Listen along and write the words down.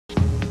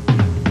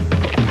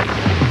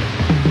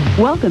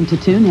Welcome to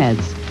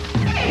ToonHeads.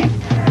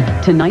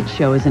 Tonight's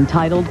show is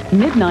entitled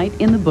Midnight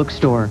in the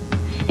Bookstore.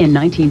 In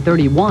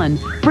 1931,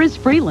 Friz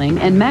Freleng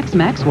and Max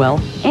Maxwell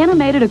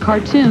animated a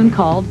cartoon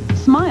called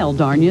Smile,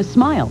 Darn Ya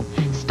Smile,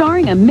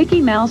 starring a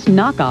Mickey Mouse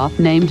knockoff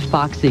named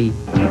Foxy.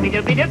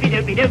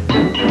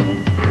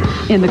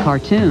 In the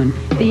cartoon,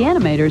 the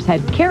animators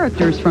had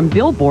characters from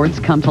billboards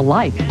come to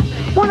life.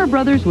 Warner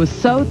Brothers was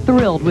so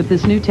thrilled with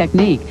this new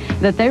technique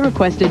that they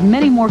requested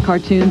many more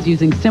cartoons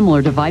using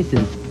similar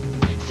devices.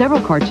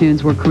 Several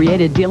cartoons were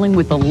created dealing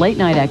with the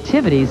late-night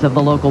activities of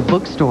the local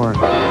bookstore.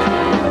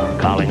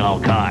 Calling all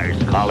cars,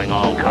 calling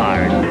all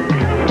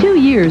cars. 2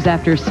 years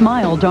after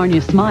Smile, Darn Ya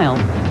Smile,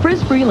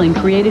 Friz Freleng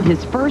created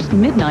his first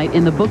Midnight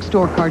in the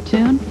Bookstore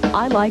cartoon,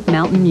 I Like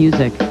Mountain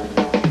Music.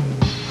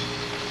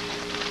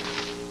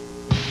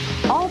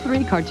 All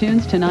three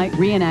cartoons tonight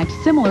reenact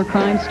similar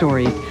crime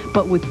stories,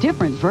 but with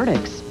different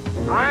verdicts.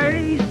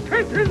 I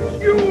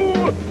sentence you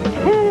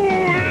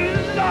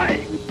to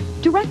life!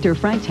 Director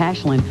Frank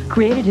Tashlin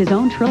created his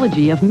own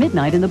trilogy of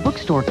Midnight in the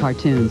Bookstore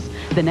cartoons.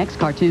 The next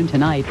cartoon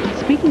tonight,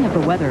 Speaking of the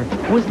Weather,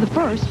 was the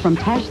first from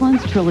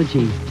Tashlin's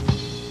trilogy.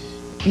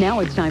 Now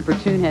it's time for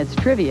ToonHeads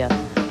Trivia.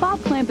 Bob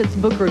Clampett's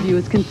book review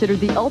is considered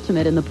the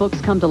ultimate in the books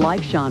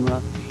come-to-life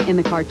genre. In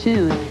the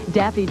cartoon,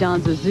 Daffy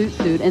dons a zoot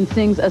suit and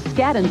sings a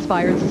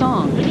scat-inspired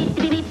song.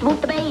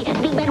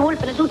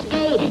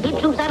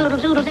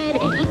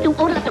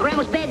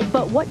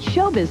 But what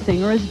showbiz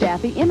singer is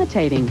Daffy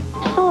imitating?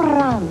 So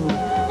round,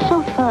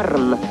 so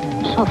firm,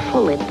 so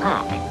fully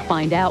packed.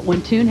 Find out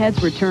when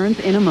ToonHeads returns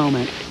in a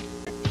moment.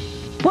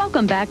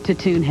 Welcome back to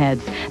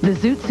ToonHeads. The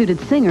zoot-suited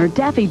singer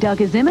Daffy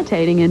Duck is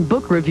imitating in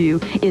book review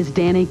is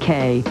Danny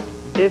Kaye.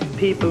 If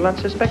people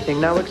unsuspecting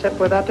now accept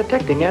without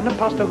detecting an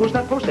imposter who's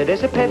not posted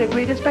is a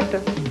pedigreed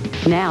inspector.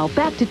 Now,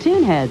 back to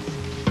ToonHeads.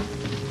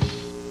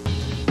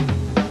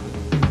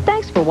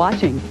 Thanks for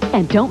watching,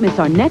 and don't miss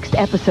our next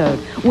episode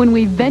when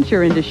we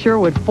venture into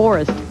Sherwood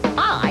Forest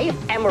I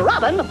am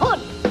Robin Hood.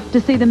 to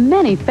see the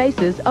many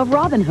faces of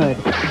Robin Hood.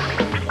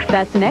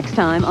 That's next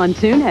time on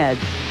ToonHeads.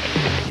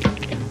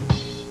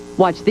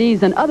 Watch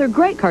these and other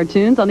great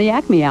cartoons on the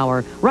Acme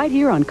Hour, right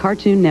here on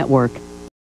Cartoon Network.